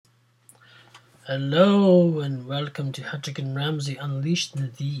Hello and welcome to Hattrick and Ramsey Unleashed,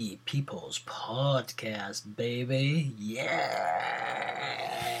 the People's Podcast, baby. Yeah!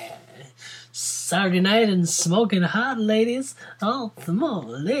 Saturday night and smoking hot, ladies. Oh, come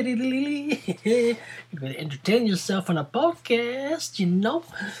on, lady. You're going to entertain yourself on a podcast, you know.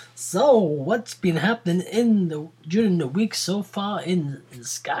 So, what's been happening during the week so far in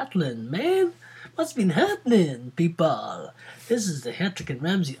Scotland, man? What's been happening, people? This is the Hattrick and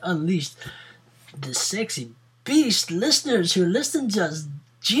Ramsey Unleashed, the sexy beast listeners who listen to us.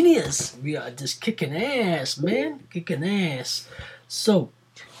 Genius. We are just kicking ass, man. Kicking ass. So,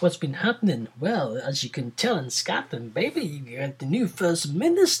 what's been happening? Well, as you can tell in Scotland, baby, you got the new First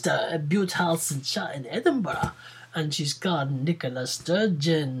Minister at Bute House in Edinburgh. And she's called Nicola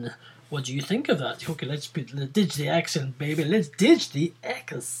Sturgeon. What do you think of that? Okay, let's ditch the accent, baby. Let's ditch the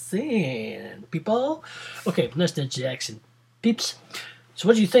accent, people. Okay, let's ditch the accent, peeps. So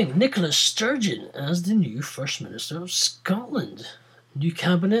what do you think? Nicola Sturgeon as the new First Minister of Scotland. New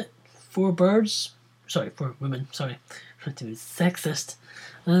cabinet, 4 birds. Sorry, 4 women. Sorry, not to be sexist.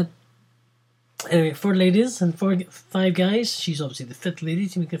 Anyway, 4 ladies and 5 guys. She's obviously the 5th lady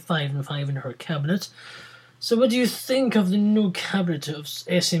to make it 5 and 5 in her cabinet. So what do you think of the new cabinet of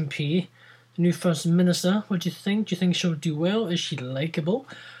SNP? The new First Minister? What do you think? Do you think she'll do well? Is she likeable?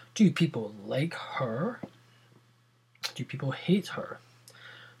 Do people like her? Do people hate her?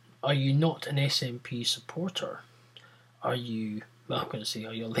 Are you not an SNP supporter? Are you, well, I'm going to say,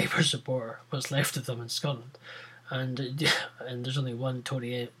 are you a Labour supporter? What's left of them in Scotland? And there's only one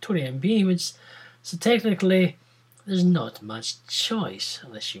Tory MP, which, so technically, there's not much choice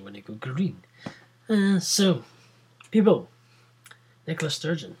unless you want to go green. So, people, Nicola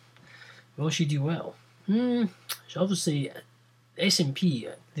Sturgeon, will she do well? She obviously,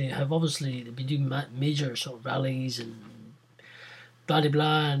 SNP, they have obviously been doing major sort of rallies and blah blah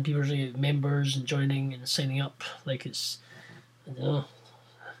blah, and people are members and joining and signing up like it's, I don't know,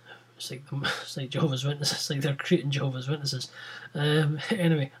 it's like Jehovah's Witnesses. It's like they're creating Jehovah's Witnesses.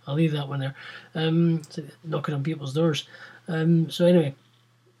 Anyway, I'll leave that one there. It's like knocking on people's doors. So anyway,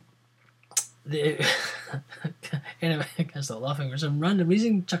 anyway, I can't stop laughing for some random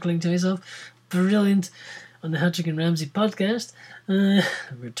reason, chuckling to myself. Brilliant. On the Hattrick and Ramsey podcast, we're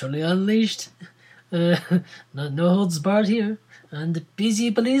totally unleashed. No holds barred here. And the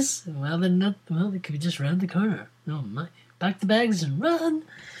busy police, well, they're not, well, they could be just round the corner. No, pack the bags and run.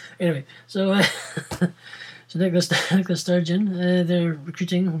 Anyway, so Nicola Sturgeon, they're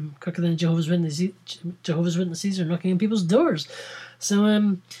recruiting quicker than Jehovah's Witnesses are knocking on people's doors. So,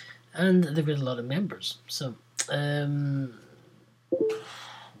 and they've got a lot of members. So, wow,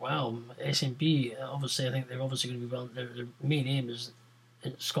 SNP, obviously, I think they're obviously going to be well. Their main aim is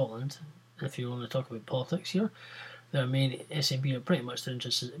in Scotland. If you want to talk about politics here, their main SNP are pretty much their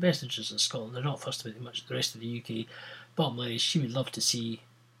best interests in Scotland. They're not fussed about much the rest of the UK. Bottom line is, she would love to see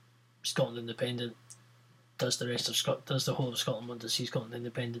Scotland independent. Does the whole of Scotland want to see Scotland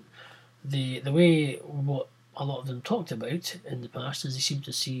independent? The way what a lot of them talked about in the past is they seem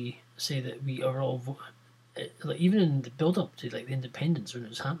to say that we are all, like, even in the build up to like the independence when it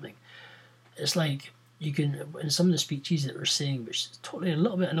was happening, it's like you can, in some of the speeches that were saying, which is totally a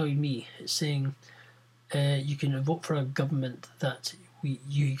little bit annoyed me, it's saying you can vote for a government that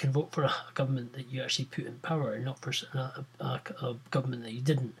you can vote for a government that you actually put in power, and not for a government that you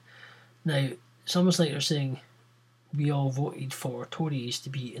didn't. Now, it's almost like they're saying we all voted for Tories to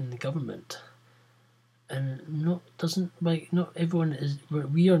be in the government, and not everyone is.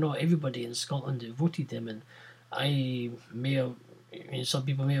 We are not everybody in Scotland who voted them, and some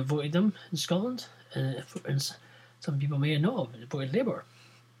people may have voted them in Scotland, and some people may not have voted Labour.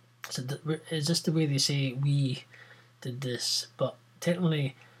 So it's just the way they say we did this, but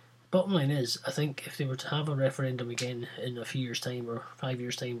technically, bottom line is, I think if they were to have a referendum again in a few years' time or 5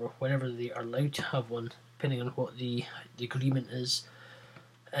 years' time or whenever they are allowed to have one, depending on what the agreement is,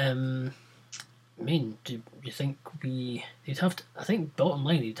 do you think they'd have to? I think bottom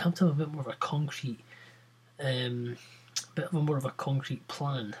line, they'd have to have a bit more of a concrete,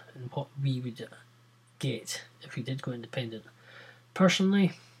 plan in what we would get if we did go independent.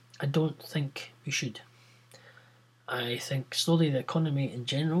 Personally, I don't think we should. I think slowly the economy in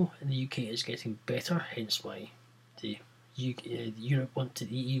general in the UK is getting better, hence why the Europe the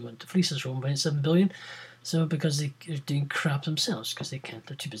EU want to fleece us for 1.7 billion. So because they're doing crap themselves, because they can't,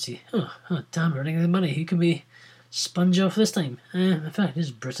 they're too busy. Damn, we're running out of money. Who can we sponge off this time? In fact, this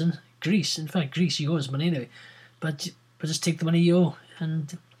is Britain, Greece. In fact, Greece, you owe us money anyway, but just take the money you owe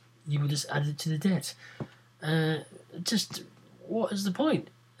and you will just add it to the debt. Just what is the point?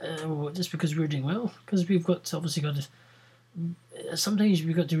 Just because we're doing well? Because we've obviously got sometimes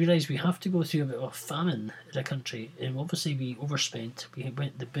we've got to realise we have to go through a bit of a famine in a country. And obviously we overspent. We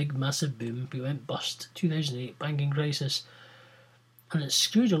went the big massive boom. We went bust. 2008 banking crisis, and it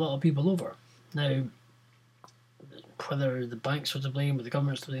screwed a lot of people over. Now, whether the banks were to blame or the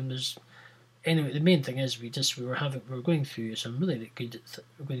government's to blame, anyway. The main thing is we were going through some really good,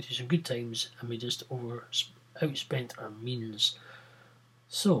 going through some good times, and we just outspent our means.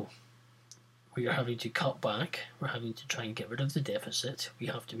 So we are having to cut back. We're having to try and get rid of the deficit. We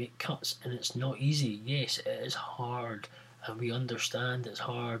have to make cuts, and it's not easy. Yes, it is hard, and we understand it's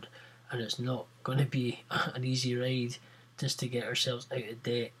hard, and it's not going to be an easy ride just to get ourselves out of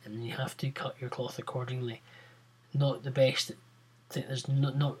debt, and you have to cut your cloth accordingly. Not the best. It's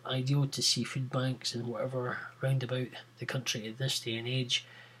not ideal to see food banks and whatever round about the country at this day and age,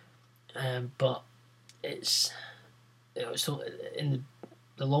 but it's so in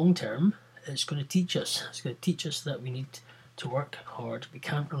the long term, it's going to teach us. It's going to teach us that we need to work hard. We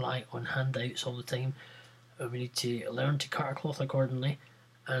can't rely on handouts all the time. We need to learn to cut our cloth accordingly.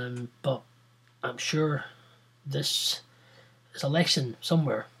 But I'm sure this is a lesson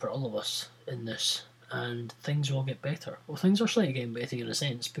somewhere for all of us in this, and things will get better. Well, things are slightly getting better in a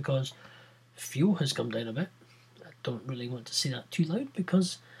sense because fuel has come down a bit. I don't really want to say that too loud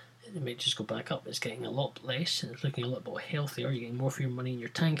because it might just go back up. It's getting a lot less. It's looking a lot more healthier. You're getting more for your money in your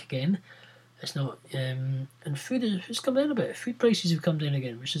tank again. It's not, and food has come down a bit. Food prices have come down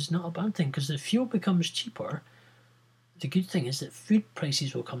again, which is not a bad thing because if fuel becomes cheaper, the good thing is that food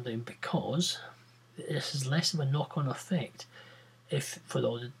prices will come down because this is less of a knock-on effect for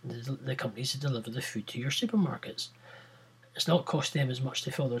all the companies to deliver the food to your supermarkets. It's not cost them as much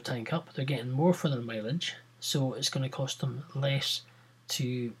to fill their tank up. They're getting more for their mileage, so it's going to cost them less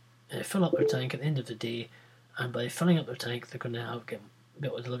to fill up their tank at the end of the day, and by filling up their tank, they're going to be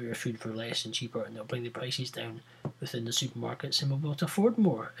able to deliver your food for less and cheaper, and they'll bring the prices down within the supermarkets, and we'll be able to afford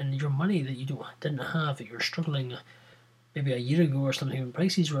more. And your money that you didn't have, that you're struggling maybe a year ago or something, when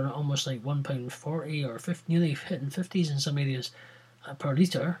prices were almost like £1.40 or 50, nearly hitting 50s in some areas per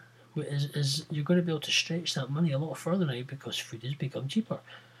litre, is you're going to be able to stretch that money a lot further now because food has become cheaper.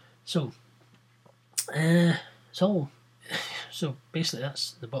 So, so basically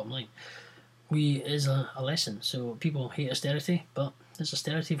that's the bottom line. Is a lesson. So people hate austerity, but there's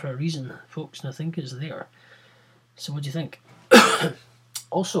austerity for a reason, folks, and I think it's there. So what do you think?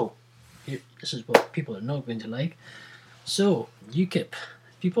 Also, this is what people are not going to like. So, UKIP.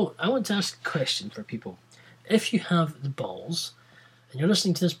 People, I want to ask a question for people. If you have the balls, and you're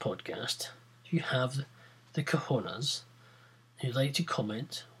listening to this podcast, if you have the cojones, and you'd like to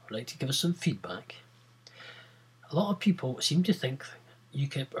comment, or like to give us some feedback, a lot of people seem to think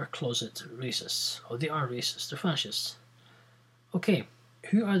UKIP are closet racists, or they are racist, they're fascists. Okay,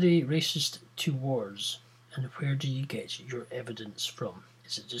 who are they racist towards, and where do you get your evidence from?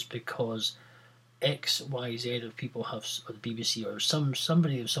 Is it just because X, Y, Z of people have, or the BBC, or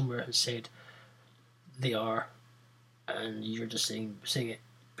somebody somewhere has said they are, and you're just saying it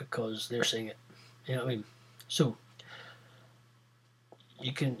because they're saying it? You know what I mean? So,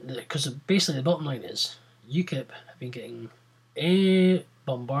 you can, because basically the bottom line is, UKIP have been getting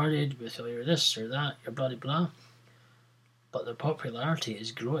bombarded with either this or that, or blah blah, but their popularity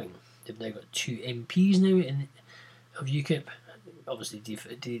is growing. They've now got 2 MPs now of UKIP, obviously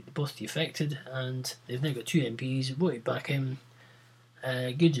both defected, and they've now got 2 MPs voted back in.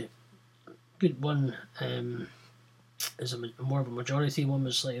 Good one is more of a majority, one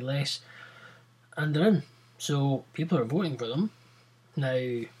was slightly less, and they're in. So people are voting for them. Now,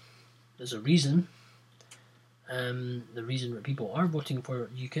 there's a reason. The reason that people are voting for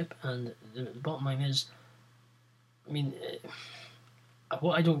UKIP, and the bottom line is, I mean,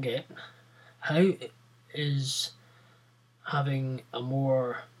 what I don't get, how is having a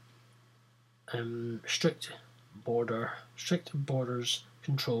more strict borders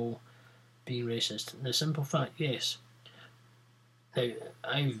control being racist? And the simple fact, yes. Now,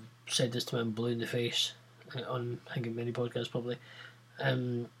 I've said this to my blue in the face on, I think, many podcasts probably.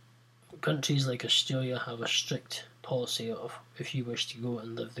 Countries like Australia have a strict policy of, if you wish to go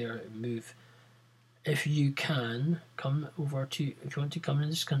and live there and move, if you want to come in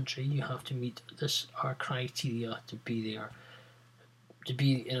this country, you have to meet our criteria to be there. To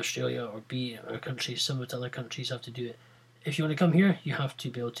be in Australia or be in our country, similar to other countries have to do it. If you want to come here, you have to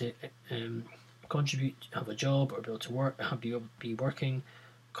be able to contribute, have a job, or be able to work, be working,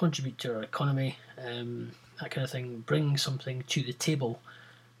 contribute to our economy, that kind of thing. Bring something to the table,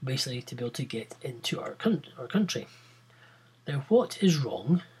 basically, to be able to get into our country. Now, what is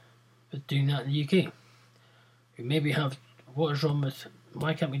wrong with doing that in the UK? What is wrong with,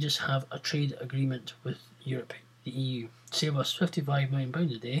 why can't we just have a trade agreement with Europe, the EU? save us £55 million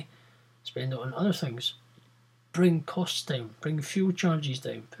a day, spend it on other things. Bring costs down, bring fuel charges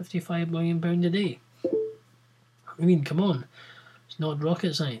down, £55 million a day. I mean, come on, it's not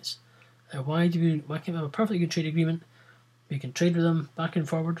rocket science. Why can't we have a perfectly good trade agreement? We can trade with them back and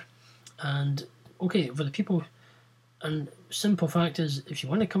forward, and okay, for the people. And simple fact is, if you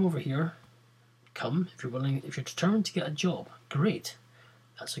want to come over here, come. If you're willing, if you're determined to get a job, great.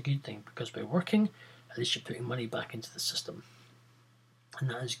 That's a good thing, because by working, at least you're putting money back into the system, and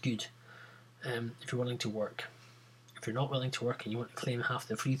that is good. If you're willing to work. If you're not willing to work and you want to claim half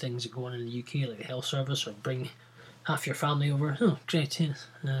the free things that go on in the UK, like the health service, or bring half your family over, oh great,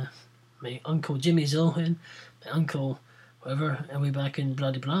 yeah. My uncle Jimmy's ill, and my uncle whatever, and way back in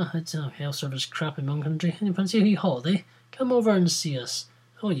blah blah. It's a health service crap in one country. And you fancy a wee holiday? Come over and see us.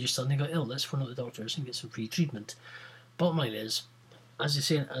 Oh, you suddenly got ill. Let's phone up the doctors and get some free treatment. Bottom line is, as I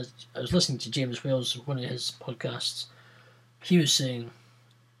say, as I was listening to James Wales, one of his podcasts, he was saying,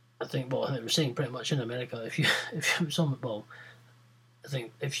 I think they were saying pretty much in America, if you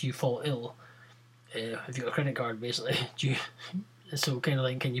fall ill, if you got a credit card, basically, so kind of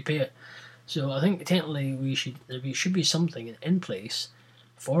like, can you pay it? So I think technically there should be something in place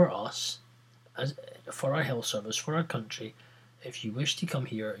for us, for our health service, for our country. If you wish to come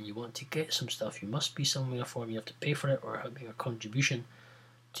here and you want to get some stuff, you must be somewhere for you have to pay for it or make a contribution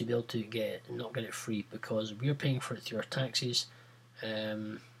to be able to get it and not get it free, because we're paying for it through our taxes.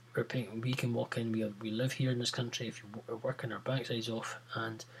 We're paying. We can walk in. We live here in this country. If we're working our backsides off,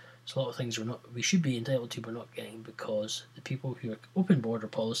 and there's a lot of things we should be entitled to, we're not getting, because the people who are open border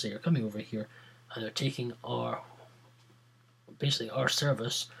policy are coming over here and they're taking our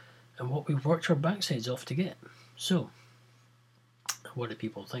service and what we've worked our backsides off to get. So, what do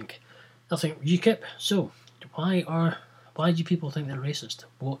people think? Nothing. UKIP. So, why do people think they're racist?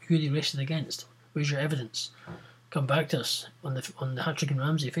 Who are they racist against? Where's your evidence? Come back to us on the Hattrick and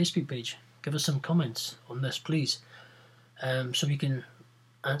Ramsey Facebook page. Give us some comments on this, please, so we can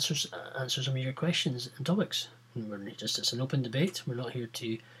answer some of your questions and topics. It's an open debate. We're not here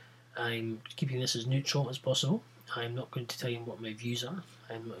to. I'm keeping this as neutral as possible. I'm not going to tell you what my views are.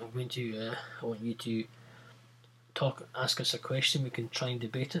 I'm going to. I want you to ask us a question. We can try and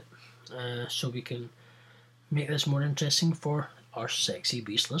debate it, so we can make this more interesting for our sexy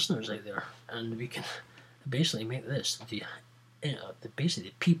beast listeners out there, and we can basically make this the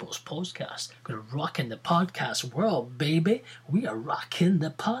people's podcast. We're gonna rock in the podcast world, baby. We are rocking the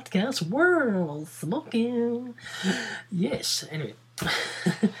podcast world, smoking. Yes. Anyway,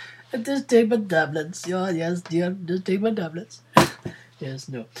 just take my tablets. Oh, yes, dear. Just take my tablets. Yes.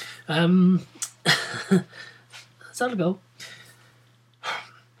 No. So I'll go.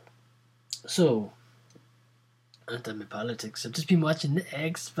 So. Anti politics. I've just been watching the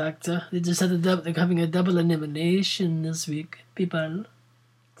X Factor. They just they're having a double elimination this week, people.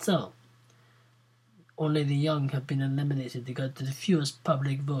 So, only the young have been eliminated. They got the fewest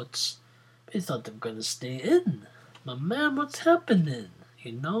public votes. They thought they were going to stay in. My man, what's happening?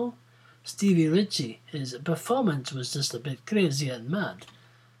 You know? Stevie Ritchie, his performance was just a bit crazy and mad.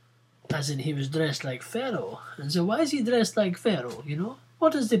 As in, he was dressed like Pharaoh. And so why is he dressed like Pharaoh, you know?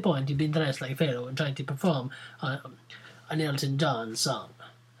 What is the point of being dressed like Pharaoh and trying to perform an Elton John song?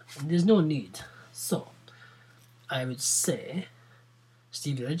 There's no need. So, I would say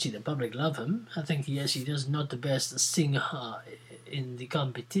Stevie Ritchie, the public love him. I think he does not the best singer in the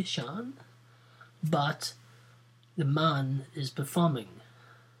competition, but the man is performing.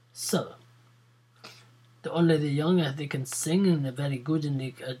 So, only the young, they can sing and they're very good and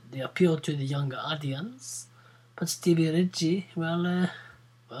they appeal to the younger audience. But Stevie Ritchie, well,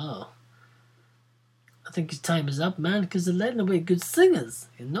 I think his time is up, man, because they're letting away good singers,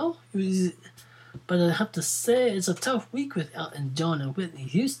 you know? But I have to say, it's a tough week with Elton John and Whitney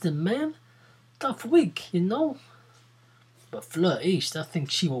Houston, man. Tough week, you know? But Fleur East, I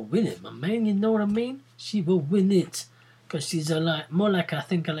think she will win it, my man, you know what I mean? She will win it. Because she's more like, I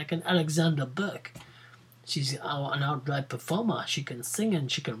think, like an Alexander Burke. She's an outright performer. She can sing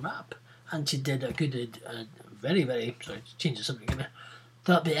and she can rap. And she did a good, very, very, sorry, change the subject again.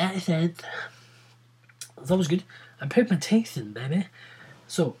 That'd be accent. That was good. And Pigmentation, baby.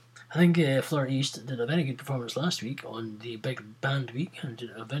 So, I think Fleur East did a very good performance last week on the Big Band Week and did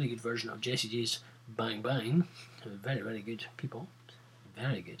a very good version of Jessie J's Bang Bang. Very, very good people.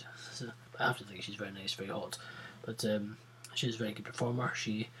 Very good. So, I have to think she's very nice, very hot. But she's a very good performer.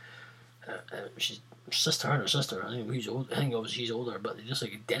 She's her sister. I think obviously she's older, but they're just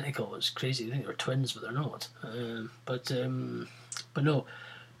like identical. It's crazy. I think they're twins, but they're not. But no,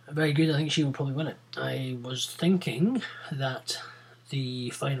 very good. I think she will probably win it. I was thinking that the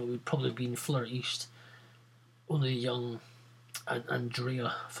final would probably be in Fleur East only the young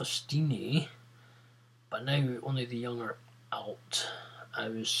Andrea Faustini, but now only the young are out. I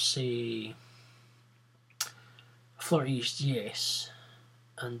would say Fleur East, yes.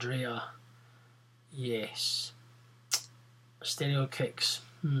 Andrea, yes. Stereo Kicks,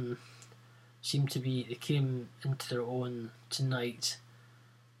 seem to be, they came into their own tonight.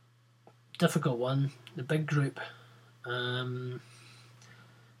 Difficult one, the big group.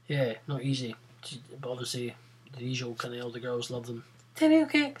 Yeah, not easy. But obviously, the usual kind of, all the girls love them. Stereo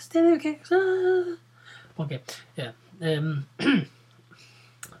Kicks, ah. Okay, yeah. I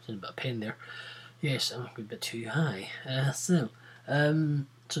was in a bit of pain there. Yes, I'm a bit too high.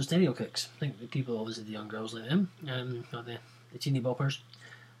 So Stereo Kicks. I think the people, obviously the young girls like them, not the teeny boppers.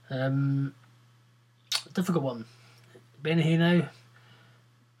 Difficult one. Benny Hay now,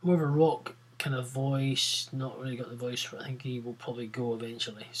 more of a rock kind of voice, not really got the voice for it. I think he will probably go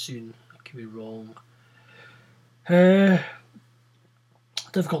eventually, soon. I could be wrong.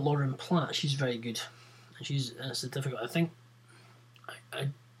 Difficult Lauren Platt, she's very good. That's the difficult. I think, I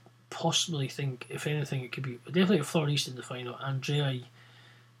possibly think, if anything, it could be definitely a Fleur East in the final. Andrea,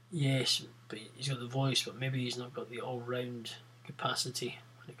 yes, but he's got the voice, but maybe he's not got the all-round capacity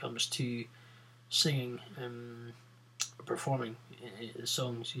when it comes to singing, performing the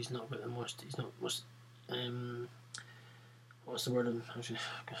songs. He's not got the most. He's not most. What's the word?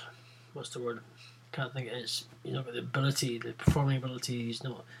 What's the word? Can't think it is. He's not got the ability, the performing ability. He's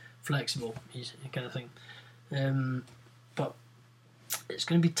not flexible. He's kind of thing. But it's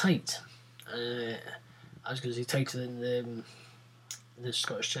going to be tight. I was going to say tighter than the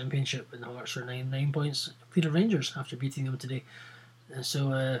Scottish Championship, and Hearts are 9 points clear of Rangers after beating them today.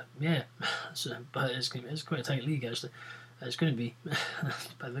 So yeah, but it's quite a tight league actually. It's going to be,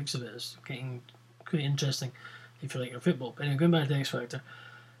 by the looks of it, it's getting quite interesting if you like your football. But anyway, going back to the X Factor.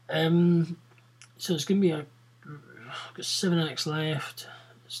 So it's going to be got 7 acts left.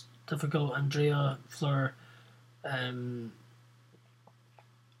 It's difficult. Andrea, Fleur,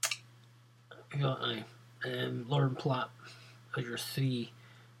 we got Lauren Platt as your 3.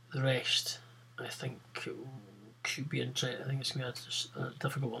 The rest, I think, could be interesting. I think it's going to be a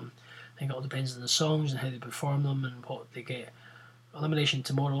difficult one. I think it all depends on the songs and how they perform them and what they get. Elimination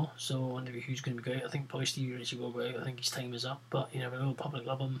tomorrow, so I wonder who's going to be going out. I think probably Stevie Ritchie will go out. I think his time is up, but you never know. Public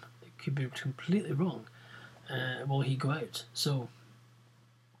love him. It could be completely wrong. Will he go out? So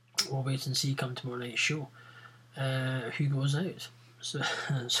we'll wait and see come tomorrow night's show who goes out. So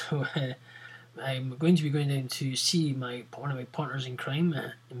I'm going to be going down to see one of my partners in crime,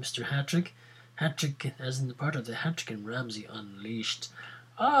 Mr. Hattrick. Hattrick, as in the part of the Hattrick and Ramsey Unleashed.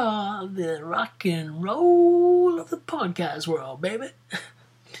 The rock and roll of the podcast world, baby.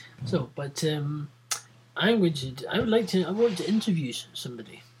 So, but I want to interview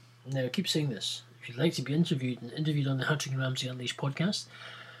somebody. Now, I keep saying this. If you'd like to be interviewed on the Hattrick and Ramsey Unleashed podcast,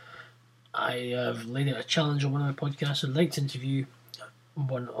 I have laid out a challenge on one of my podcasts. I'd like to interview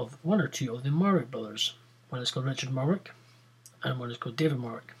one or two of the Marwick brothers. One is called Richard Marwick, and one is called David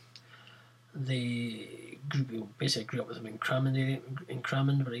Marwick. The group, basically, I grew up with them in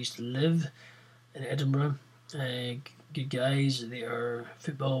Crammond, where I used to live in Edinburgh. Good guys. They are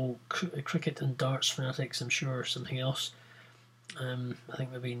football, cricket, and darts fanatics. I'm sure something else. I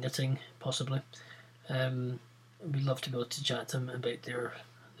think maybe knitting, possibly. We'd love to be able to chat to them about their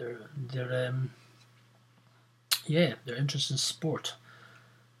interest in sport.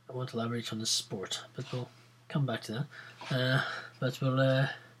 I won't elaborate on the sport, but we'll come back to that. But we'll.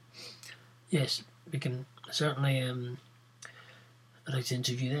 Yes, we can certainly. I'd like to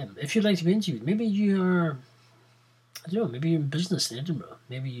interview them. If you'd like to be interviewed, maybe you are. I don't know. Maybe you're in business in Edinburgh.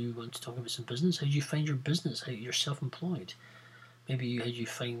 Maybe you want to talk about some business. How do you find your business? How you're self-employed. Maybe how do you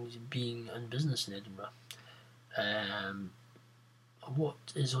find being in business in Edinburgh? What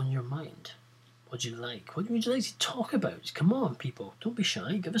is on your mind? What do you like? What would you like to talk about? Come on, people. Don't be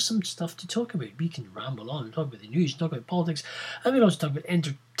shy. Give us some stuff to talk about. We can ramble on and talk about the news, talk about politics, and we can also talk about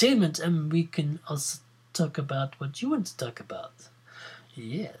entertainment, and we can also talk about what you want to talk about.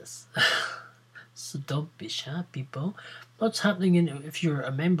 Yes. So don't be shy, people. What's happening if you're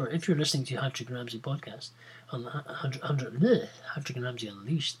a member, if you're listening to Hattrick and Ramsey podcast, on Hattrick and Ramsey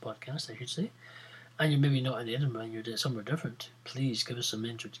Unleashed podcast, I should say, and you're maybe not in Edinburgh and you're somewhere different, please give us some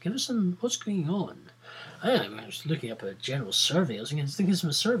interest. Give us some, what's going on? I was looking up a general survey. I was thinking of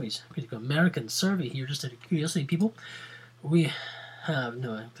some surveys. I'm going to go American survey here just out of curiosity, people. We have,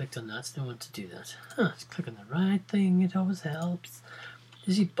 no, I clicked on that. I don't want to do that. Just click on the right thing. It always helps.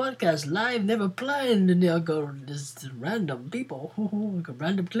 You see, podcast live, never planned, and they'll go just random people. We got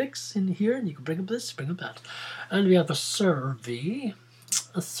random clicks in here, and you can bring up this, bring up that. And we have a survey.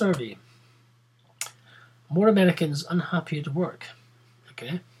 More Americans unhappy at work.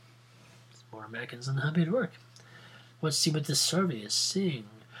 Okay. More Americans unhappy at work. Let's see what this survey is saying.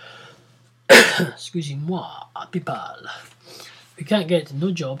 Excusez-moi, people. We can't get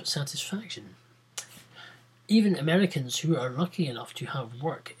no job satisfaction. Even Americans who are lucky enough to have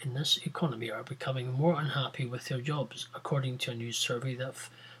work in this economy are becoming more unhappy with their jobs, according to a new survey that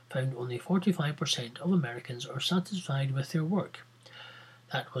found only 45% of Americans are satisfied with their work.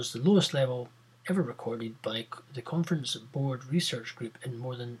 That was the lowest level ever recorded by the Conference Board Research Group in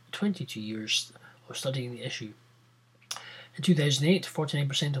more than 22 years of studying the issue. In 2008,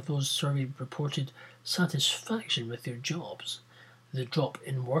 49% of those surveyed reported satisfaction with their jobs. The drop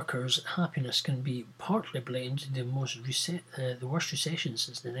in workers' happiness can be partly blamed to the worst recession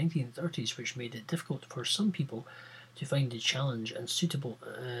since the 1930s, which made it difficult for some people to find challenging and suitable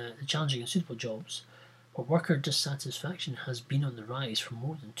jobs. But worker dissatisfaction has been on the rise for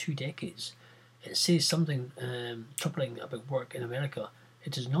more than 2 decades. It says something troubling about work in America.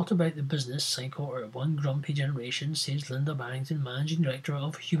 It is not about the business cycle or one grumpy generation, says Linda Barrington, Managing Director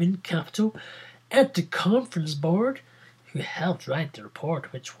of Human Capital at the Conference Board, who helped write the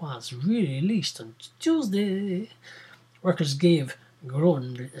report, which was released on Tuesday. Workers gave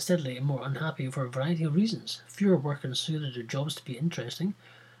grown steadily more unhappy for a variety of reasons. Fewer workers consider their jobs to be interesting.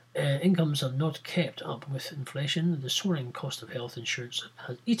 Incomes have not kept up with inflation. The soaring cost of health insurance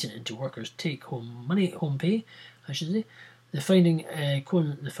has eaten into workers' home pay, I should say. The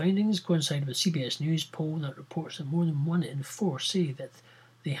findings coincide with CBS News poll that reports that more than 1 in 4 say that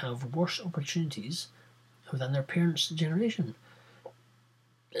they have worse opportunities than their parents' generation.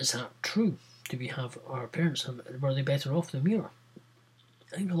 Is that true? Our parents, were they better off than we are?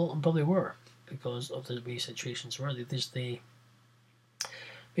 I think a lot of them probably were, because of the way situations were. I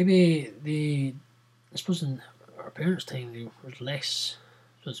suppose in our parents' time there was less,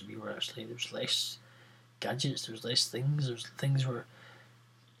 there was less gadgets, there was less things, things were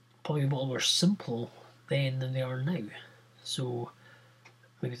probably a lot more simple then than they are now. So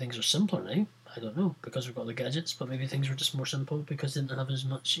maybe things are simpler now, I don't know, because we've got the gadgets, but maybe things were just more simple because they didn't have as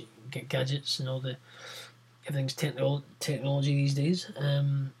much gadgets and everything's technology these days.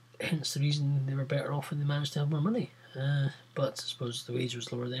 Hence the reason they were better off when they managed to have more money. But I suppose the wage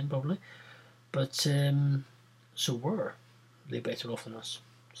was lower then probably. But so were they better off than us?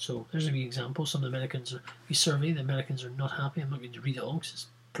 So there's a wee example. Some of the Americans, we survey, the Americans are not happy. I'm not going to read it all because it's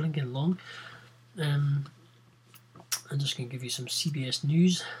blinking long. I'm just going to give you some CBS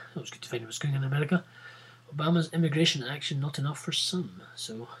News. It was good to find out what's going on in America. Obama's immigration action not enough for some.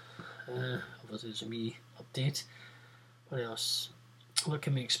 So, there's a wee update. What else? What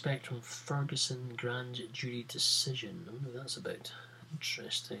can we expect from Ferguson grand jury decision? I wonder what that's about.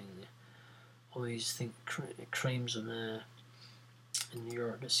 Interesting. Always think crimes in New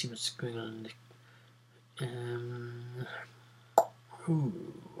York. Let's see what's going on.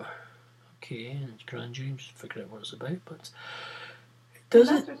 Okay, grand jury. Just figure out what it's about, but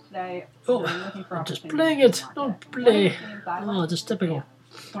does it? Today, I'm just playing it. Don't play. Oh, just typical.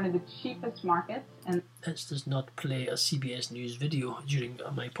 One of the cheapest markets, and this does not play a CBS News video during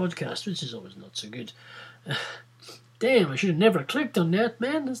my podcast, which is always not so good. Damn, I should have never clicked on that,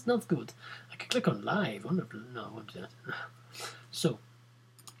 man. That's not good. I could click on live. No, I won't do that. So,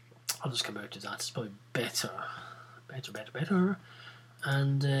 I'll just come out to that. It's probably better.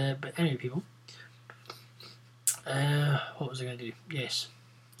 And, but anyway, people. What was I going to do? Yes.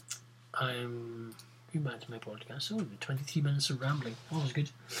 I'm going back to my podcast. So, 23 minutes of rambling. Always good.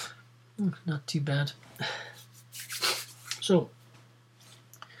 Not too bad. So,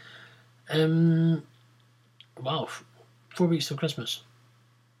 wow, 4 weeks till Christmas.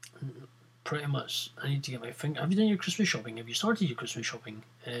 Pretty much. I need to get my finger. Have you done your Christmas shopping? Have you started your Christmas shopping?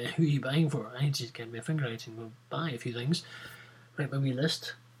 Who are you buying for? I need to get my finger out and go buy a few things. Write my wee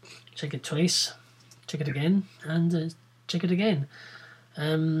list. Check it twice. Check it again. And check it again.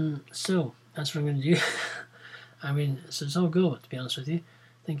 So, that's what I'm going to do. I mean, so it's all go, to be honest with you.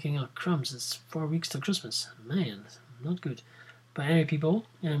 Thinking, oh crumbs, it's 4 weeks till Christmas. Man, not good. But anyway, people,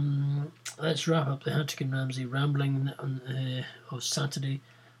 let's wrap up the Hattrick and Ramsey rambling on Saturday,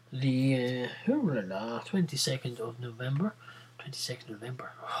 the 22nd of November. 22nd of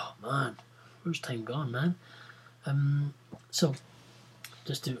November. Oh man, where's time gone, man? So,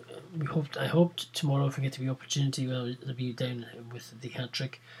 just to I hoped tomorrow, if we get the opportunity, we'll be down with the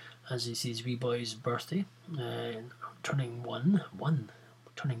Hattrick as it's his wee boy's birthday, turning one.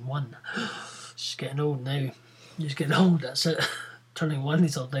 She's getting old now. He's getting old. That's it. Turning 1,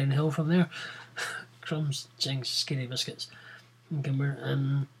 he's all downhill from there. Crumbs, jinx, skinny biscuits.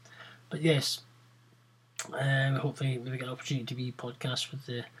 But yes, hopefully we get an opportunity to be podcast with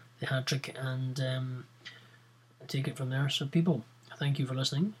the Hattrick, and take it from there. So people, thank you for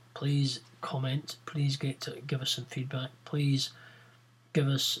listening. Please comment. Please give us some feedback. Please give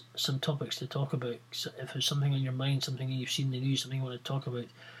us some topics to talk about. So if there's something on your mind, something you've seen in the news, something you want to talk about,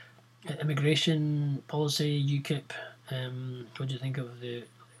 immigration policy, UKIP. What do you think of the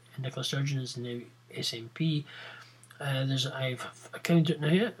Nicola Sturgeon is now SNP? I've accounted now.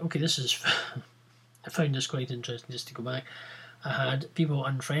 Yeah, okay. This is I found this quite interesting. Just to go back, I had people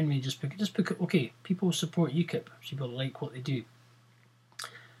unfriend me just because okay, people support UKIP. People like what they do.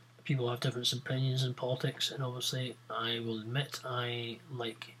 People have different opinions in politics, and obviously, I will admit I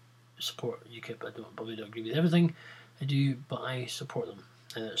support UKIP. Probably don't agree with everything I do, but I support them,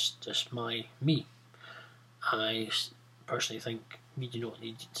 and it's just me. I personally think we do not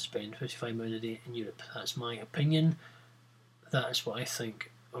need to spend £55 million a day in Europe. That's my opinion. That is what I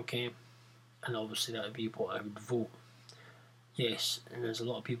think. Okay, and obviously that would be what I would vote. Yes, and there's a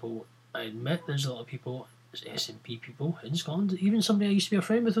lot of people. I admit there's a lot of people. SNP people in Scotland. Even somebody I used to be a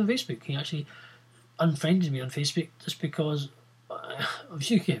friend with on Facebook. He actually unfriended me on Facebook just because of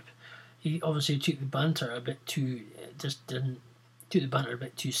UKIP. He obviously took the banter a bit too. Just didn't took the banter a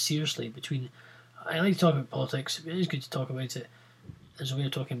bit too seriously. Between, I like to talk about politics. It is good to talk about it. There's a way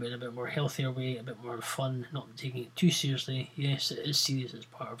of talking about it in a bit more healthier way, a bit more fun, not taking it too seriously. Yes, it is serious. It's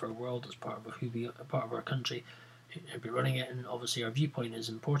part of our world. It's part of who we are, part of our country. We're running it, and obviously our viewpoint is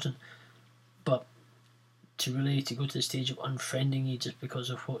important. But to go to the stage of unfriending you just because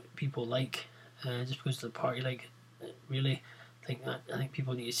of what people like, just because of the party really, I think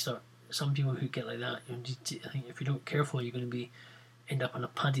people need to start. Some people who get like that, I think if you're not careful, you're going to end up in a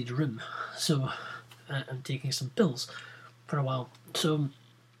padded room. So, and taking some pills for a while. So,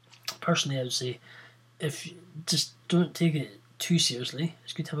 personally, I would say, if just don't take it too seriously.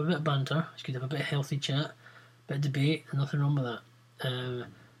 It's good to have a bit of banter. It's good to have a bit of healthy chat, a bit of debate. Nothing wrong with that.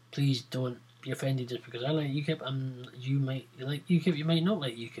 Please don't be offended just because I like UKIP. You like UKIP. You might not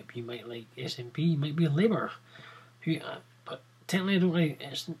like UKIP. You might like SNP. You might be a Labour. But technically,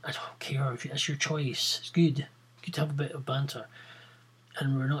 I don't care if it's your choice. It's good. Good to have a bit of banter.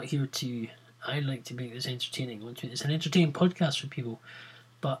 And we're not here to. I like to make this entertaining. It's an entertaining podcast for people.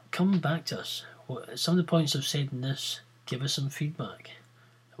 But come back to us. Some of the points I've said in this. Give us some feedback,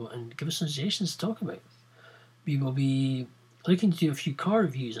 and give us some suggestions to talk about. We will be looking to do a few car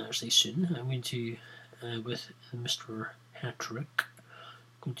reviews actually soon. I'm going to, with Mr. Hattrick,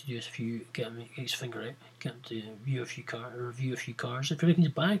 going to do a few, get his finger out, get him to review a few cars. If you're looking to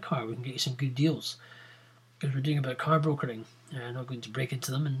buy a car, we can get you some good deals. Because we're doing a bit of car brokering. I'm not going to break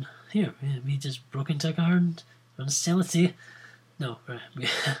into them and we just broke into a car and we're going to sell it to you. No, we're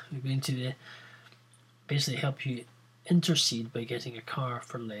going to basically help you intercede by getting a car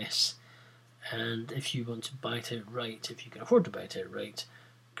for less. And if you want to buy it outright, if you can afford to buy it outright,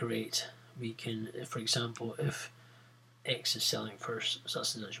 great. We can, for example, if X is selling for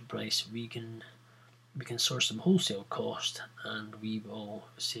such and such a price, we can source some wholesale cost, and we will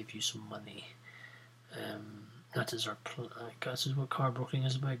save you some money. That is what car brokering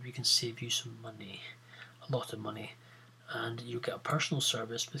is about. We can save you some money, a lot of money, and you get a personal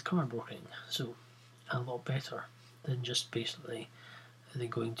service with car brokering. So a lot better than just basically. And then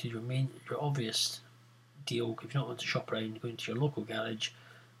going to your obvious deal. If you don't want to shop around, going to your local garage,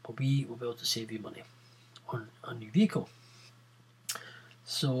 but we will be able to save you money on a new vehicle.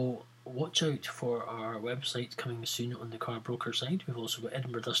 So watch out for our website coming soon on the car broker side. We've also got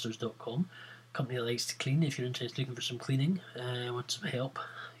EdinburghDusters.com, a company that likes to clean. If you're interested looking for some cleaning, want some help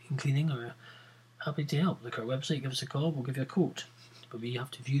in cleaning, or happy to help, look at our website, give us a call, we'll give you a quote. But we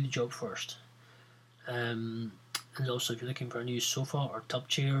have to view the job first. And also, if you're looking for a new sofa or tub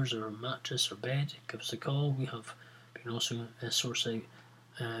chairs or mattress or bed, give us a call. We can also source out.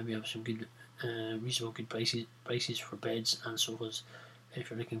 We have some good, reasonable good prices for beds and sofas. If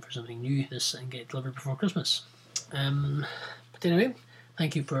you're looking for something new, and get delivered before Christmas. But anyway,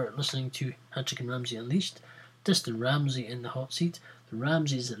 thank you for listening to Hattrick and Ramsey Unleashed. This the Ramsey in the hot seat. The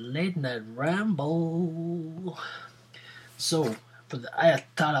Ramsey's late night ramble. So for the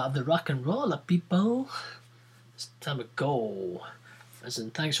ayatollah of the rock and roll people. It's time to go.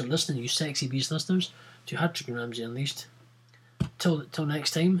 Thanks for listening, you sexy beast listeners, to Hattrick and Ramsey Unleashed. Till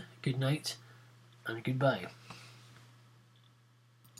next time, good night and goodbye.